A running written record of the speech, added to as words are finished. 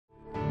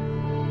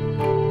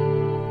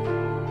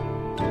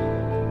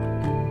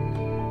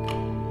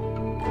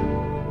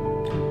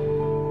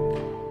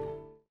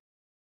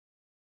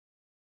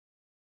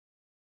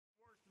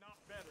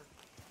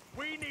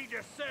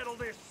to settle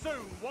this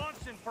soon,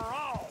 once and for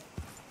all.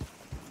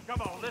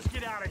 Come on, let's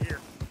get out of here.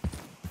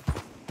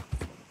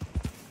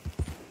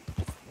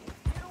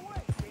 Get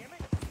away, damn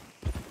it!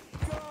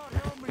 God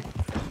help me!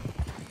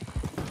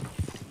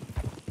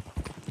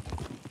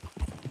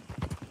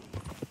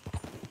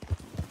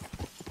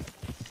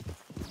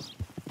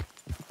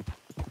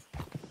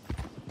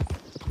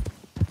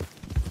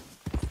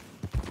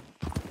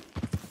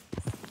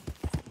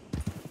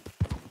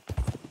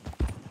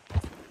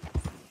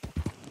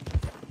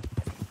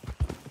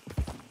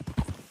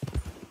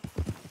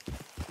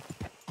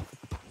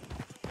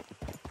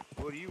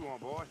 What do you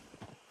want, boy?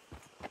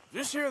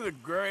 This here the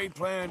Gray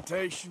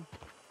plantation?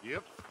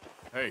 Yep.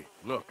 Hey,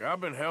 look,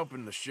 I've been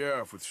helping the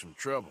sheriff with some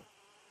trouble.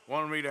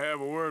 Wanted me to have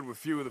a word with a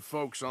few of the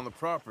folks on the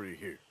property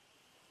here.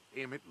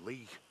 Emmett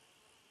Lee.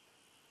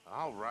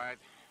 All right.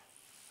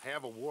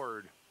 Have a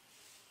word.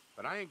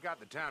 But I ain't got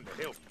the time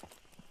to help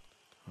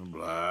you.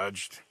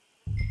 Obliged.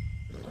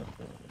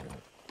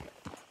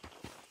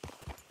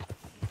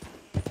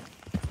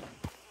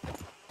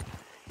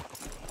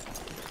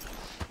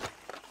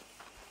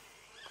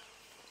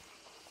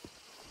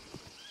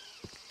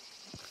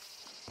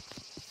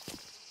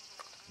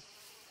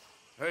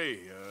 Hey,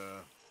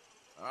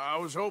 I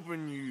was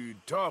hoping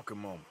you'd talk a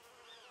moment.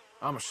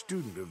 I'm a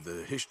student of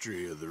the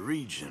history of the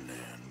region,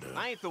 and,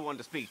 I ain't the one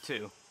to speak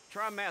to.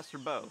 Try Master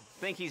Beau.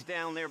 Think he's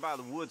down there by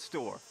the wood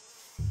store.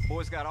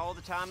 Boy's got all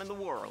the time in the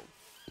world.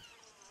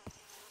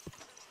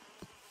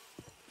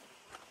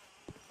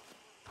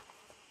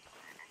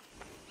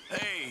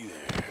 Hey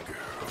there, girl.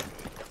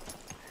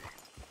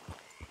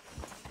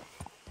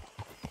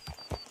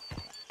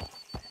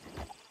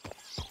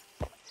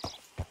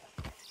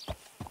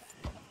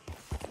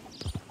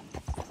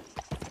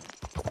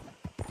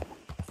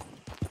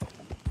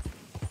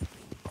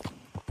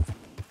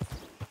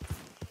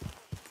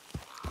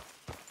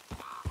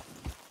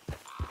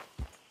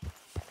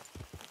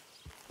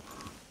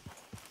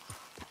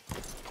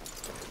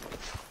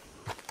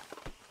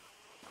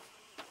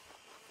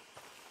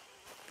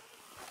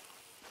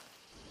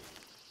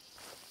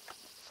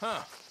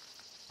 Huh.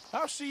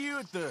 I'll see you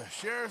at the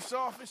sheriff's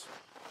office.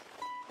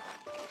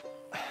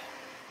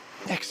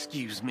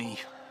 Excuse me,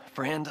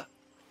 friend.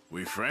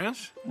 We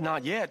friends?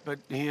 Not yet, but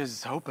he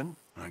is hoping.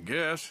 I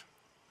guess.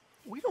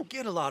 We don't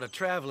get a lot of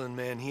traveling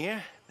men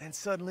here. Then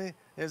suddenly,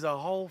 there's a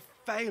whole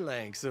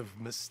phalanx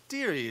of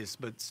mysterious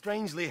but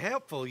strangely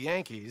helpful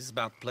Yankees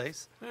about the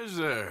place. Is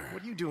there?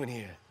 What are you doing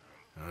here?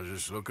 I was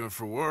just looking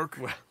for work.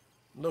 Well,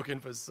 looking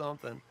for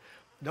something.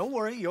 Don't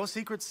worry, your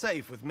secret's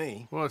safe with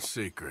me. What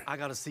secret? I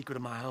got a secret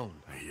of my own.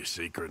 Are you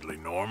secretly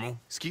normal?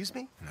 Excuse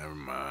me? Never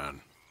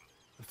mind.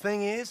 The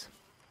thing is,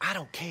 I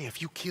don't care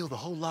if you kill the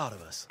whole lot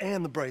of us,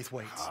 and the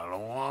Braithwaites. I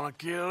don't want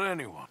to kill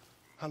anyone.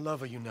 I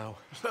love her, you know.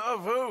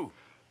 Love who?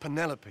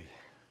 Penelope.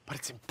 But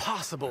it's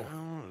impossible.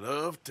 Well,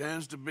 love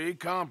tends to be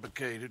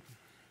complicated.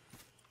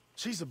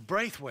 She's a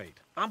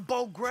Braithwaite. I'm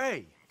Beau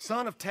Gray,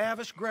 son of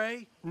Tavish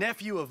Gray,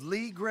 nephew of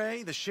Lee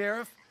Gray, the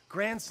sheriff,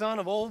 grandson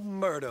of old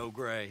Murdo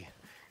Gray.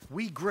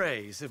 We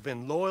Grays have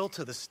been loyal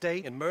to the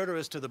state and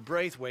murderous to the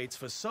Braithwaites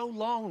for so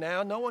long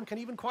now, no one can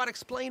even quite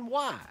explain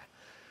why.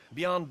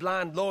 Beyond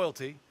blind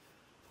loyalty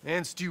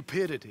and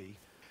stupidity,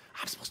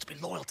 I'm supposed to be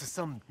loyal to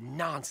some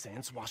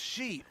nonsense while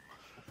she's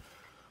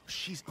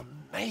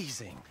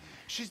amazing.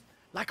 She's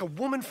like a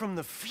woman from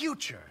the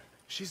future.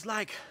 She's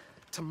like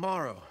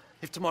tomorrow,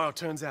 if tomorrow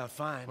turns out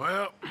fine.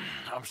 Well,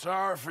 I'm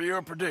sorry for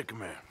your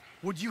predicament.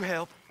 Would you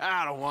help?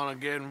 I don't want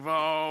to get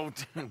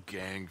involved in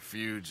gang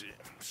feuds.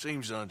 It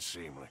seems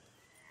unseemly.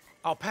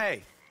 I'll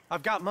pay.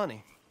 I've got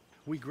money.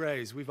 We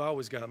Grays, we've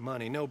always got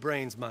money. No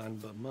brains,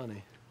 mind, but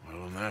money.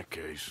 Well, in that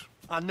case...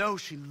 I know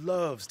she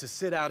loves to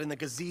sit out in the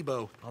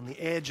gazebo on the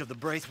edge of the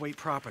Braithwaite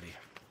property.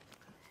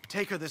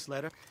 Take her this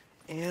letter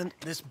and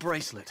this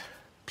bracelet,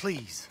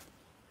 please.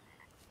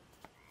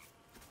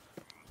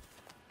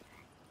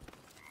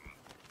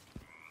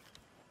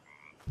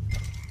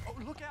 Oh,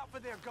 look out for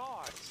their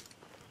guards.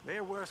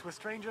 They're worse with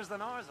strangers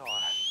than ours are.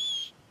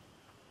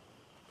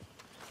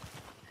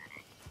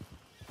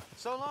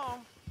 So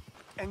long,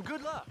 and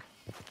good luck.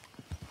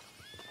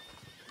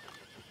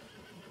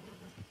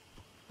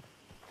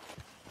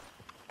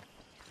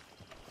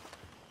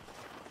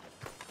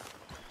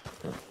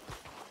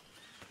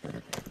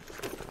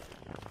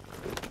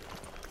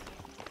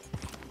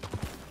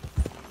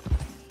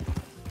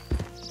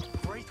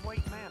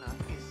 Braithwaite Manor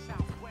is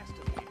southwest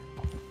of here.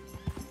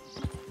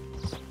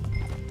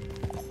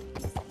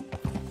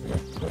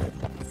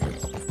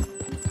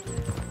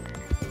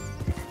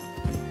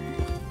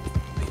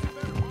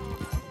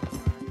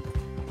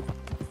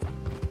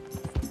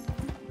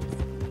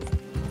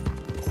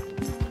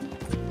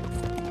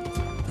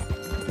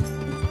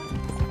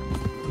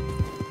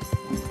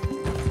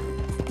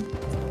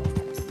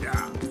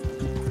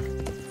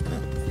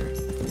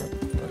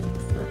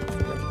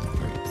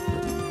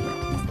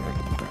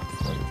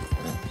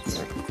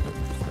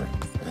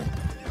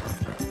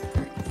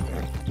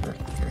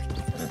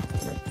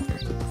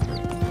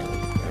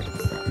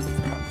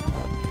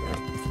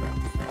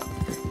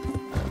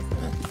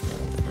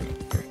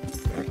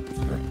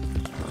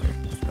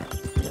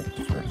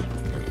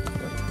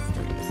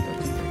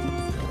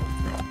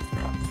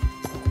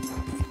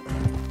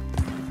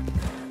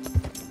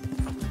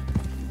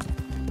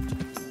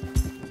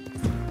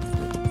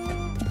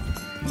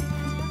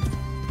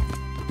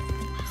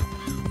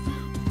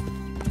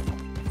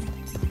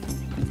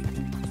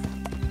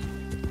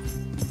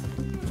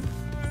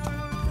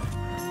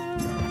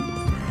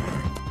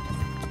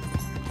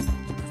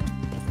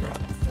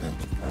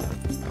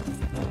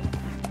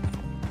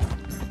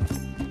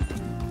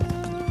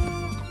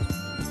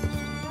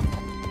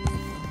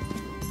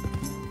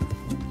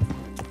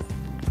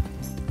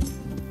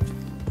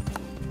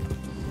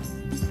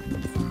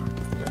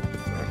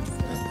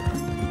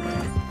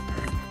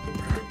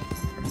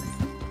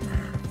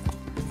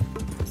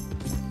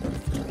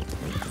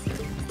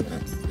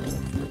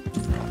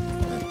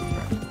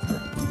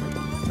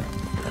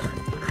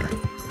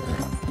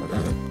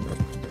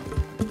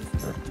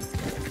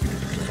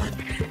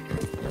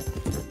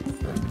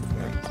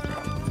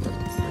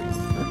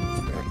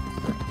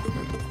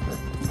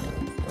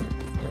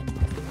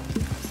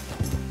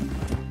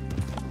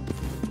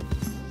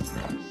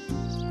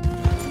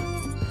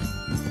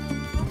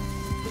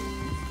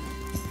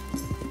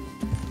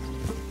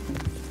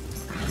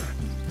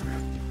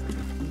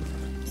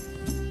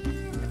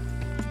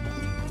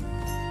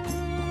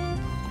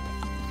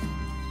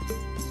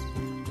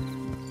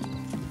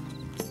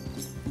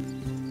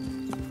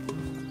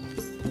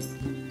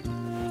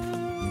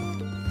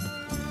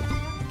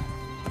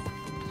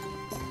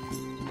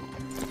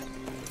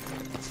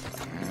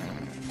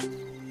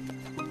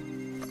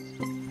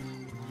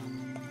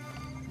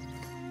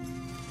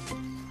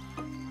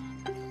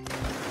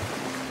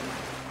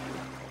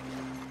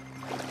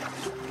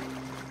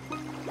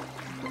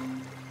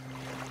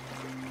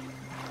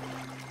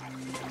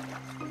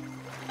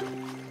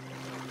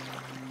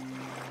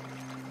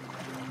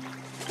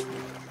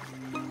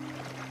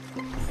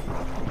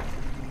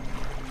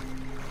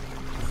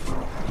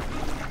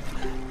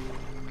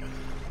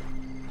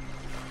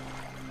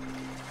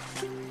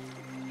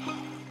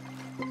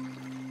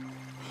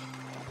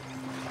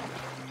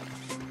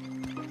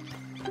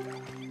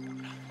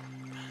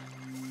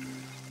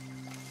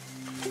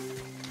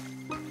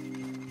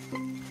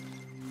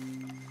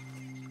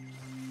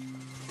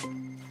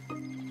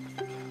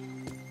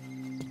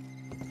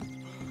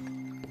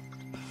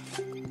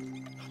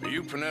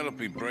 you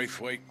Penelope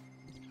Braithwaite?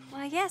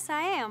 Well, yes,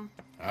 I am.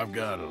 I've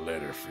got a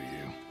letter for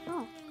you.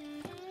 Oh.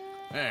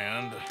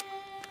 And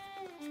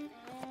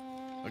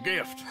a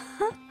gift.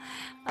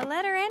 A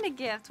letter and a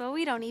gift. Well,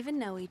 we don't even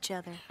know each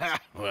other.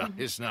 Well,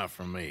 it's not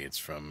from me. It's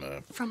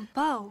from, From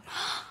Beau.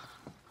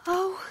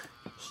 Oh,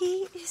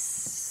 he is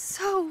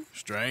so...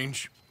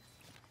 Strange?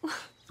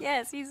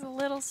 Yes, he's a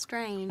little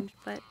strange,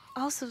 but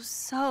also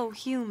so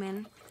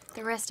human.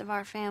 The rest of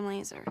our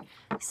families are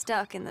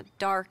stuck in the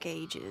Dark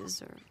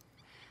Ages, or,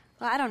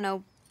 well, I don't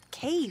know,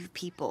 cave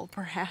people,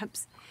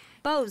 perhaps.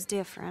 Beau's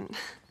different.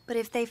 But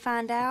if they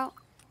find out,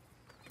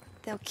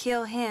 they'll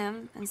kill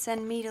him and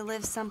send me to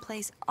live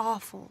someplace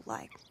awful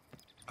like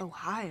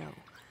Ohio.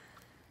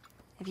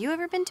 Have you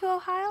ever been to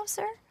Ohio,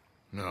 sir?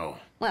 No.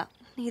 Well,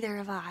 neither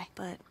have I,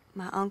 but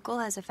my uncle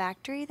has a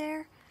factory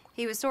there.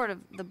 He was sort of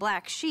the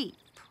black sheep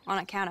on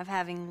account of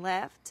having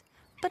left,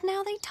 but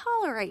now they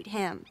tolerate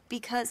him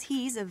because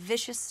he's a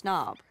vicious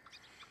snob.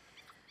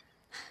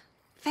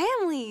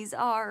 Families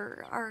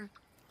are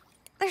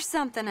there's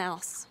something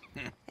else.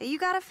 You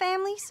got a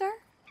family, sir?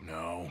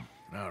 No,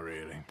 not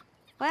really.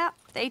 Well,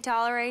 they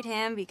tolerate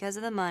him because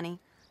of the money.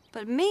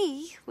 But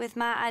me, with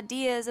my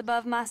ideas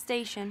above my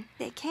station,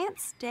 they can't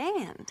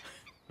stand.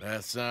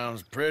 That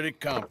sounds pretty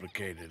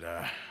complicated.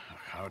 I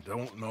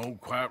don't know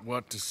quite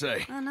what to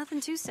say. Well,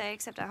 nothing to say,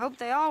 except I hope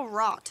they all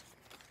rot.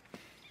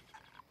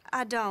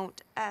 I don't,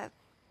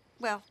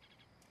 well,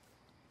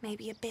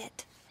 maybe a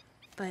bit.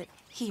 But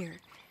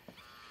here,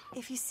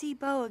 if you see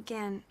Beau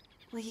again,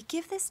 will you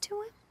give this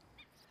to him?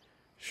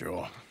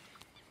 Sure.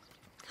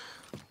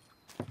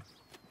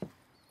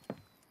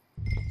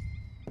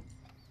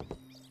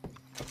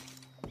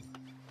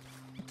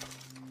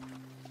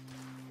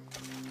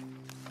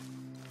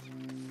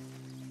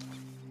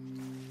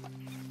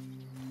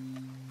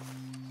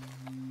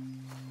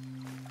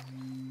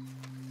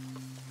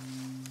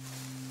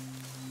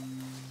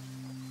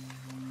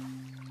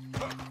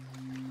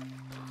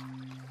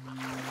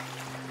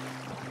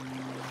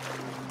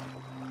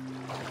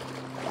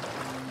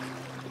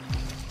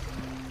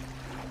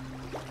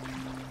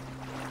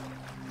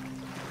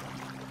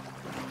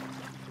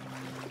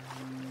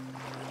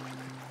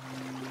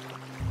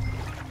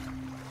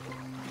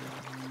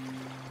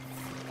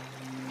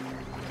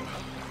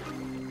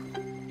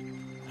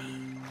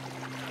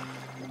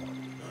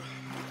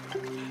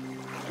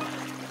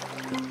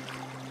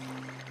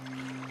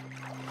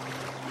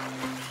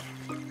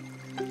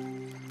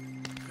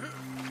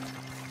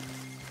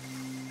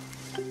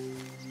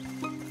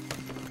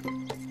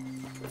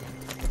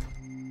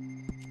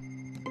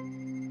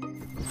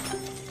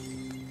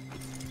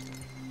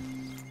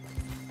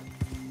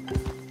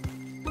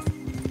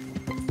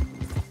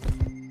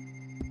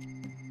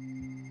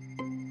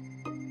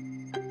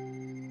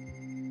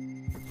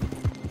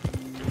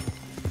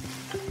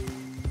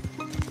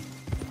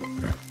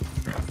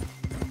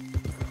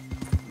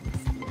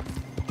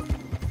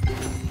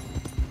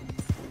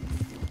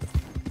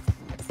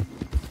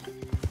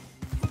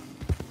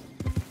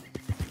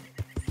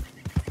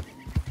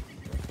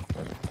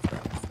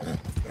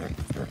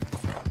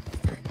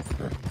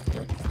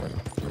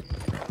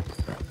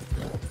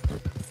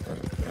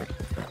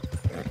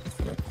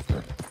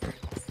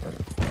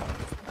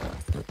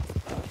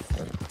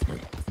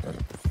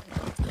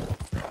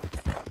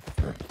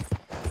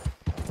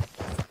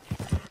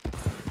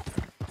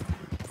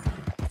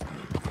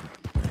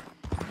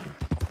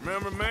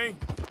 Remember me?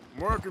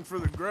 I'm working for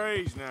the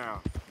Grays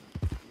now.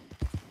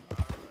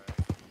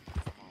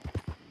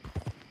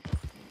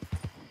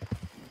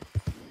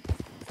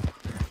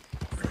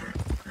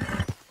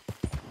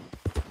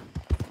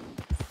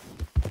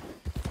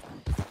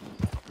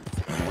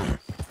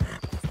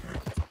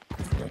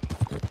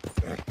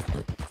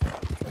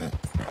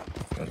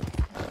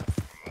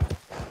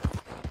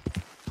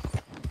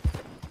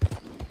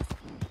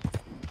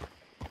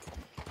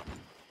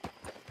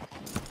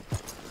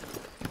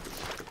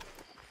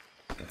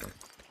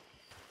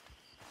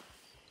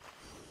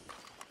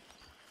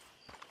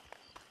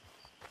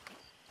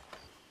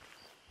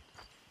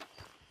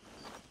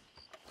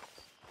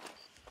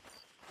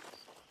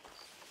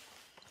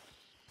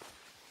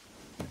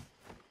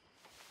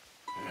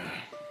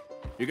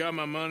 You got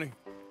my money?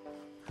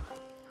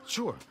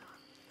 Sure.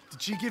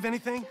 Did she give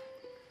anything?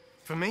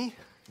 For me?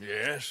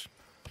 Yes.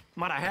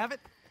 Might I have it?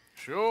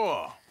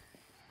 Sure.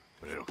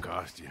 But it'll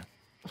cost you.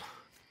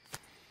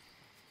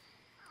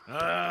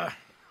 I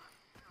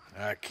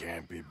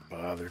can't be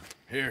bothered.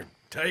 Here,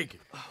 take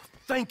it. Oh,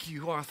 thank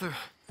you, Arthur.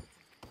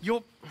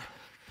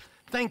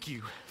 Thank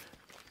you.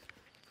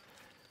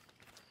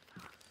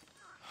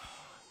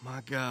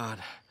 My God.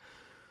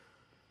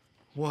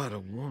 What a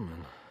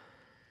woman.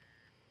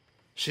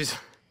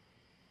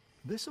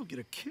 This'll get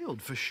her killed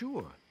for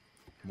sure.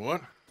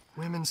 What?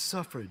 Women's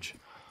suffrage.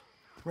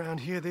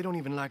 Around here, they don't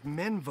even like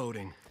men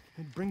voting.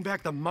 They'd bring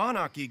back the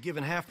monarchy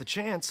given half the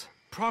chance.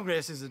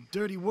 Progress is a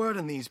dirty word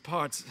in these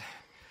parts.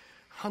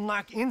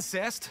 Unlike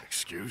incest.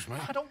 Excuse me?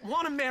 I don't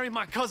want to marry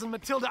my cousin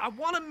Matilda. I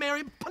want to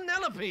marry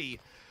Penelope.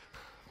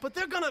 But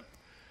they're gonna...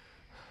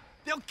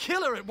 They'll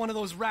kill her at one of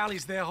those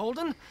rallies they're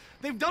holding.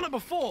 They've done it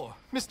before.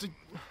 Mister,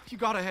 you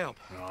gotta help.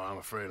 No, I'm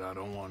afraid I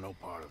don't want no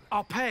part of it.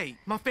 I'll pay.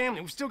 My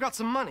family, we've still got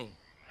some money.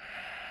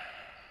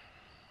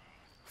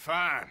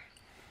 Fine.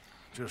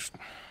 Just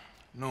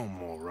no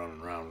more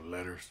running around with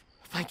letters.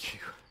 Thank you.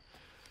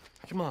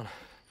 Come on.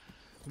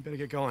 We better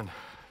get going.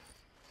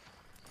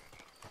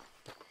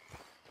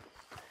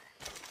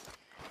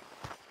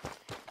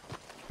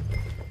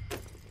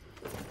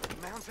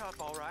 Mount up,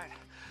 all right,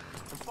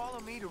 and follow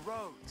me to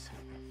Rhodes.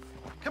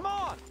 Come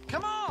on!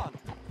 Come on!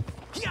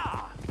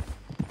 Yeah!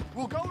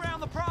 We'll go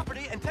around the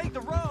property and take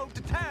the road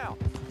to town.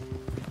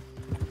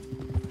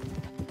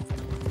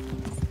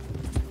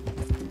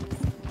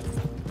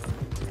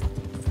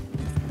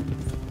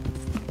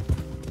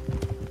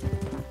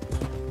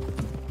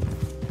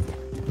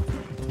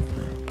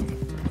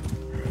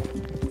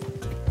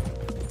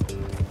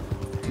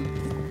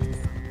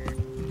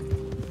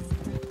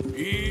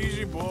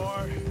 Easy,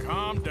 boy.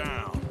 Calm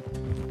down.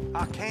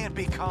 I can't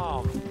be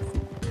calm.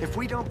 If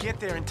we don't get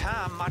there in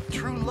time, my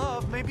true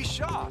love may be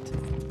shot.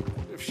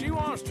 If she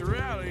wants to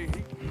rally,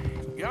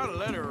 you gotta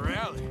let her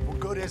rally. Well,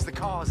 good as the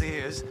cause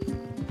is,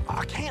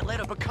 I can't let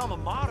her become a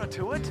martyr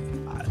to it.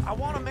 I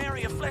want to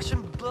marry a flesh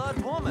and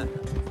blood woman,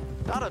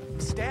 not a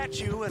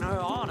statue in her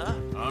honor.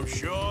 I'm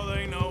sure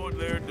they know what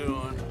they're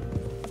doing.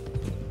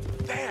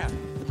 There!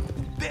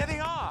 There they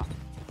are!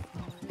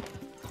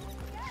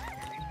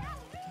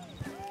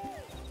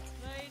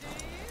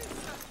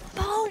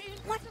 Beau,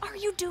 what are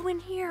you doing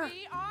here?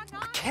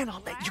 I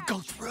cannot let you go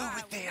through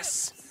with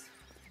this.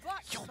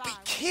 You'll be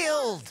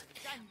killed.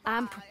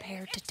 I'm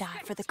prepared to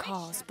die for the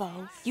cause,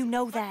 Beau. You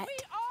know that.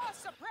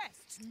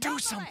 Do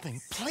something,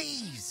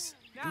 please.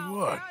 Do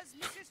what?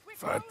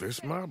 Fight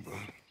this mob?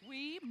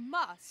 We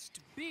must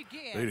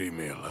begin. They'd eat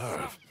me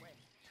alive.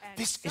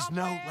 This is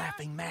no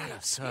laughing matter,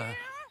 sir.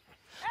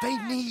 They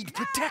need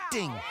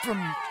protecting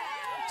from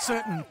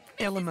certain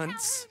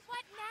elements.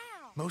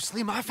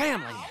 Mostly my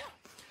family.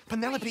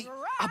 Penelope,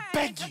 I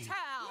beg you.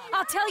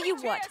 I'll tell you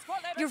what.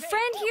 Your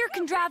friend here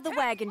can drive the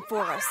wagon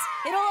for us.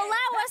 It'll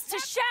allow us to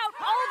shout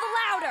all the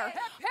louder.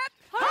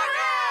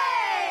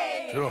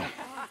 Hooray! Sure.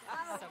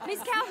 Miss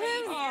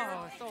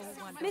Calhoun.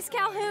 Miss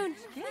Calhoun.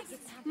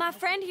 My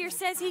friend here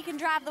says he can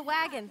drive the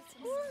wagon.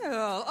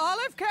 Well,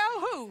 Olive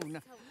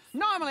Calhoun.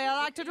 Normally I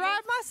like to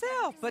drive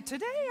myself, but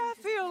today I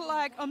feel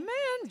like a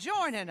man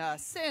joining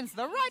us sends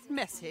the right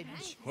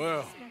message.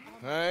 Well,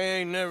 I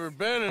ain't never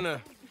been in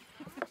a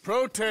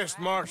protest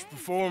march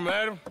before,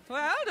 madam.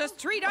 Well, just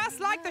treat us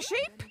like the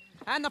sheep,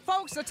 and the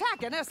folks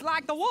attacking us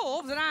like the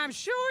wolves, and I'm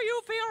sure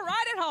you feel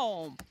right at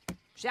home.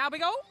 Shall we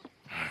go?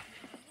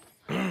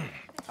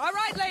 All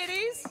right,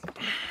 ladies.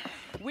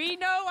 We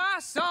know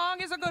our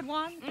song is a good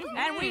one,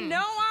 and we know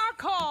our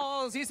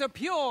cause is a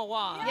pure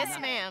one. Yes,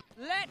 ma'am.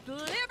 Let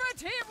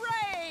liberty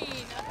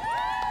reign!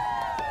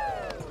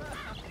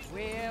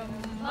 We're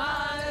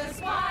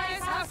mothers,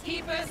 wives,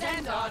 housekeepers,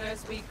 and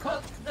daughters. We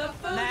cook the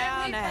food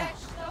and we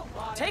fetch the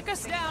water. Take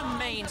us down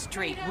Main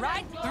Street,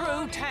 right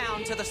through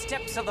town to the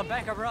steps of the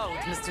Becker Road,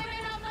 Mr.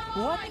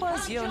 What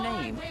was your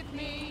name?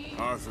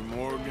 Arthur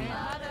Morgan.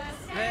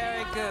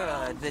 Very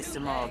good, Mr.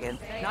 Morgan.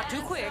 Not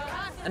too quick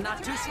and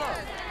not too slow.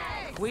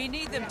 We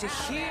need them to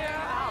hear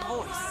our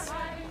voice.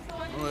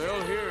 Well,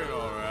 they'll hear it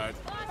all right.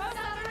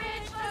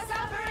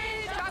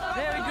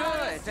 Very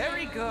good,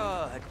 very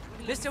good.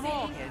 Mr.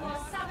 Morgan,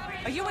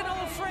 are you an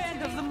old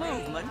friend of the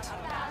movement?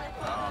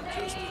 I'm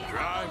just a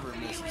driver,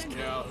 Mrs.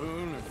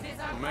 Calhoun,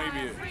 and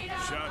maybe a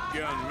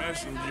shotgun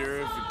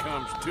messenger if it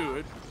comes to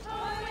it.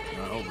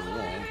 I hope it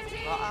won't.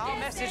 Our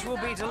message will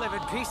be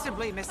delivered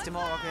peaceably, Mr.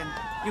 Morgan.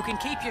 You can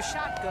keep your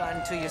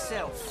shotgun to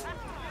yourself.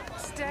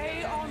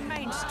 Stay on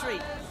Main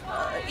Street.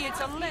 It's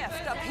a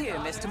left up here,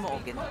 Mr.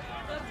 Morgan.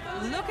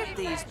 Look at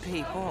these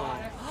people.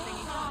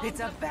 It's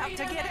about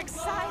to get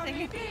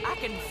exciting. I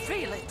can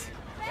feel it.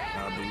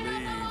 I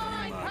believe you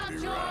might be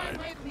right.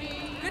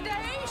 Good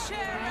day,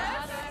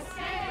 Sheriff.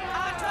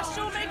 I trust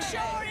you'll make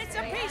sure it's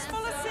a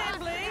peaceful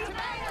assembly.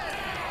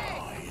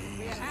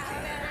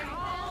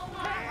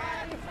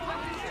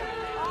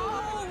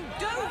 Oh,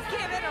 do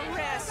give it a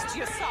rest,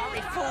 you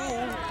sorry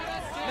fool.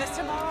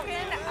 Mr.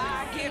 Morgan,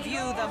 I give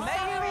you the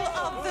male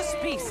of the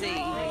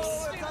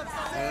species.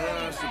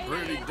 That's a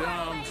pretty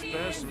dumb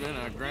specimen,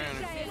 I grant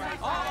it.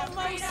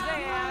 Almost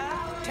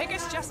there. Take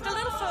us just a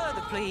little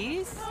further,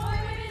 please.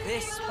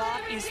 This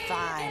spot is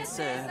fine,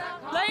 sir.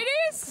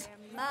 Ladies,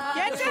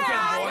 get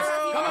down!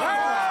 Come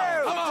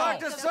on!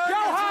 Go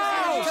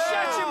home!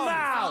 Shut your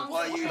mouth!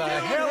 What are you doing? The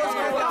hell is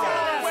going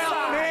on?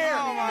 Welcome here!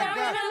 Oh, my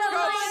God.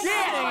 Go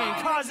shit!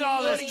 And cause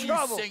all this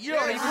trouble. You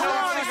don't even know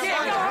what to get.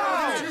 Go home!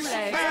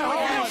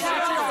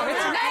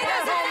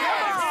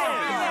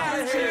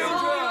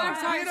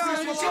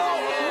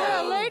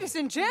 Well, ladies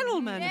and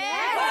gentlemen,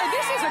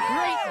 this is a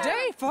great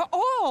day for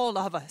all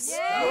of us.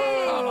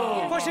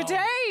 For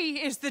today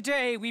is the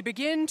day we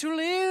begin to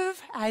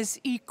live as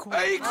equals.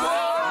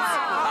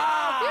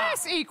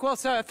 Yes, equal,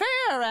 sir.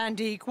 Fair and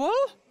equal.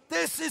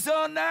 This is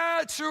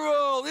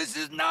unnatural. This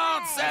is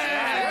nonsense.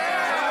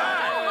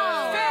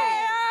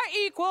 Fair,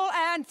 equal. equal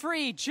and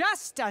free,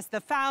 just as the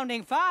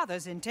Founding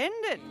Fathers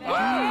intended.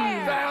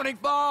 Founding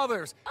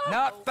fathers,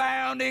 not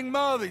founding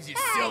mothers, you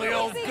silly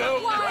old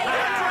goat.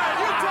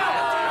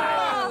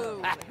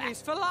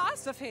 His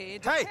philosophy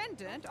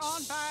dependent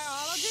on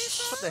biology.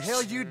 What the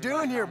hell you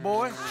doing here,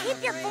 boy?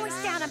 Keep your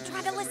voice down. I'm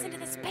trying to listen to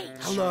the speech.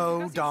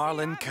 Hello,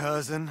 darling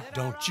cousin.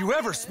 Don't you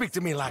ever speak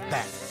to me like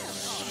that.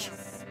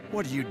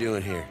 What are you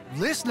doing here?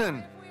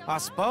 Listening, I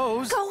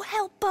suppose. Go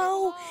help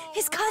Beau.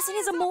 His cousin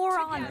is a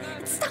moron.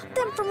 And stop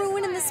them from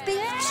ruining the speech.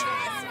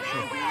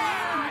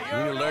 You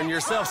need to learn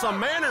yourself some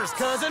manners,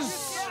 cousin.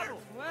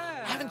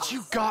 Haven't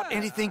you got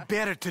anything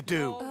better to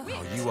do?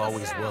 Oh, you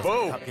always was.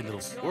 Beau,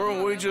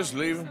 weren't we just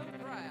leaving?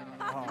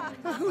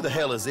 Who the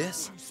hell is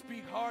this?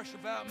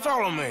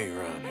 Follow me,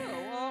 Romeo.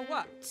 Oh,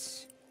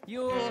 what?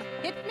 You'll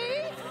hit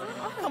me?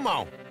 Come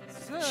on.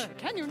 Sir,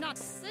 can you not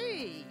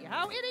see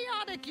how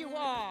idiotic you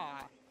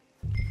are?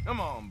 Come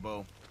on,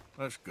 Beau.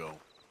 Let's go.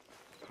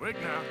 Quick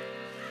now.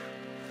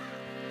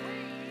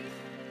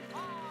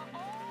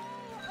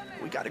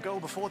 We gotta go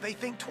before they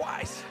think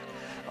twice.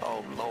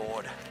 Oh,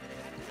 Lord.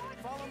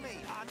 Follow me.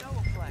 I know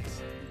a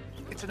place.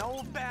 It's an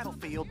old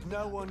battlefield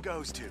no one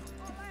goes to.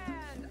 A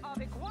land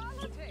of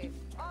equality,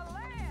 a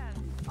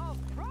land of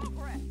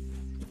progress.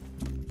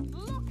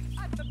 Look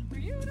at the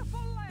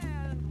beautiful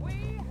land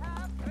we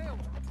have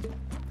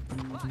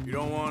built. You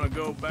don't want to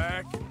go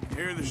back and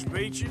hear the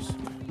speeches?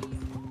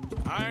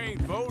 I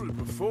ain't voted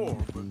before,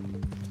 but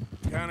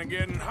kind of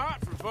getting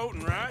hot for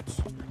voting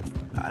rights.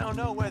 I don't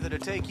know whether to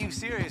take you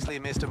seriously,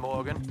 Mr.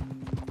 Morgan.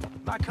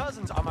 My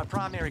cousins are my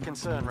primary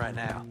concern right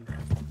now.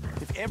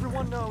 If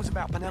everyone knows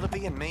about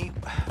Penelope and me...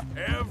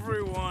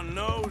 Everyone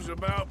knows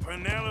about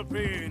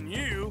Penelope and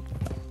you.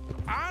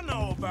 I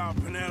know about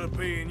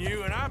Penelope and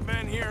you, and I've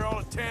been here all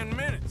of 10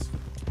 minutes.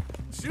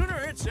 Sooner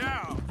it's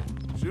out,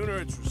 sooner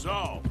it's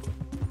resolved.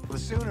 The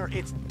sooner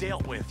it's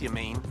dealt with, you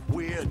mean.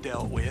 We're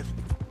dealt with.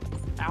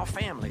 Our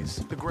families,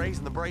 the Grays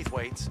and the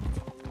Braithwaites,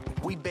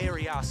 we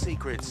bury our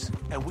secrets,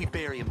 and we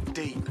bury them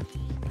deep.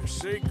 Your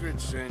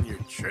secrets and your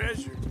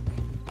treasure.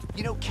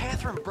 You know,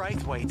 Catherine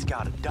Braithwaite's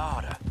got a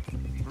daughter.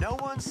 No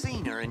one's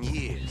seen her in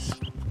years.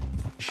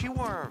 She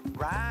weren't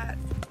right,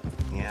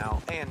 you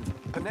know, and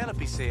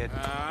Penelope said...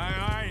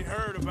 I ain't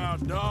heard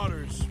about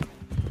daughters.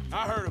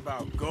 I heard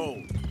about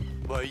gold.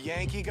 But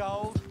Yankee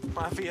gold?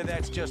 I fear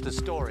that's just a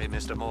story,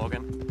 Mr.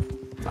 Morgan.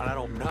 And I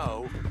don't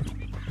know.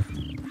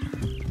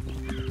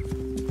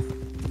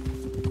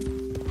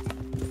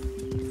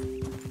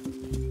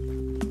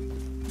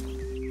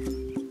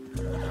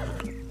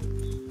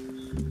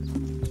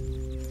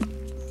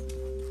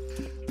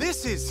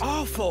 This is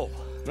awful.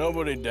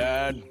 Nobody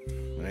died.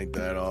 Ain't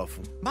that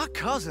awful? My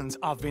cousins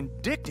are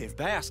vindictive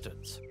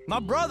bastards. My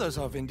brothers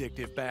are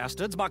vindictive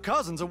bastards. My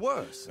cousins are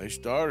worse. They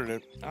started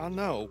it. I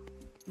know,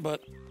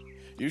 but...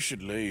 You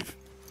should leave.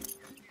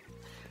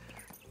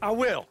 I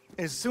will,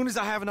 as soon as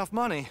I have enough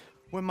money.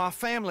 When my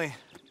family...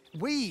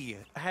 We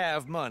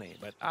have money,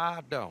 but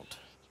I don't.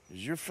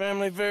 Is your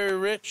family very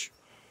rich?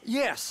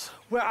 Yes,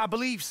 well, I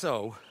believe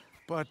so.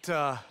 But,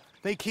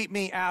 they keep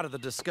me out of the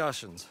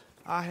discussions.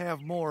 I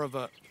have more of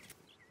a...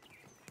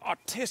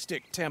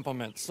 artistic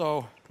temperament,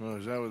 so... Oh,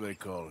 is that what they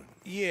call it?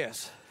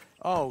 Yes.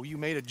 Oh, you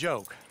made a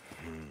joke.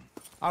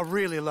 I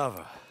really love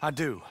her. I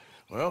do.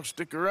 Well,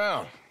 stick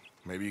around.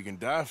 Maybe you can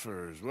die for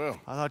her as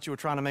well. I thought you were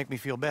trying to make me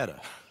feel better.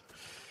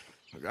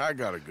 Look, I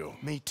gotta go.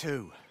 Me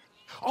too.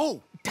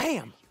 Oh,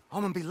 damn!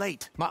 I'm gonna be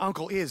late. My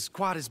uncle is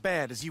quite as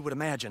bad as you would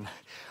imagine.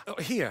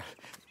 Here,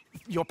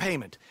 your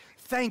payment.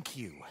 Thank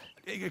you.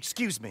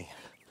 Excuse me.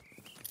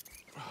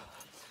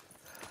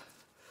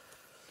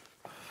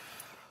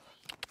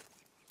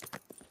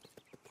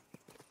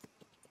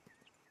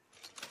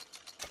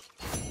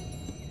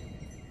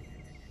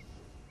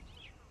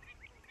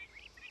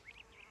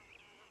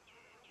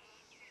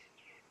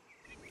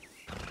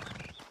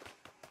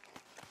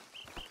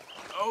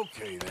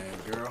 Okay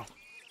then, girl.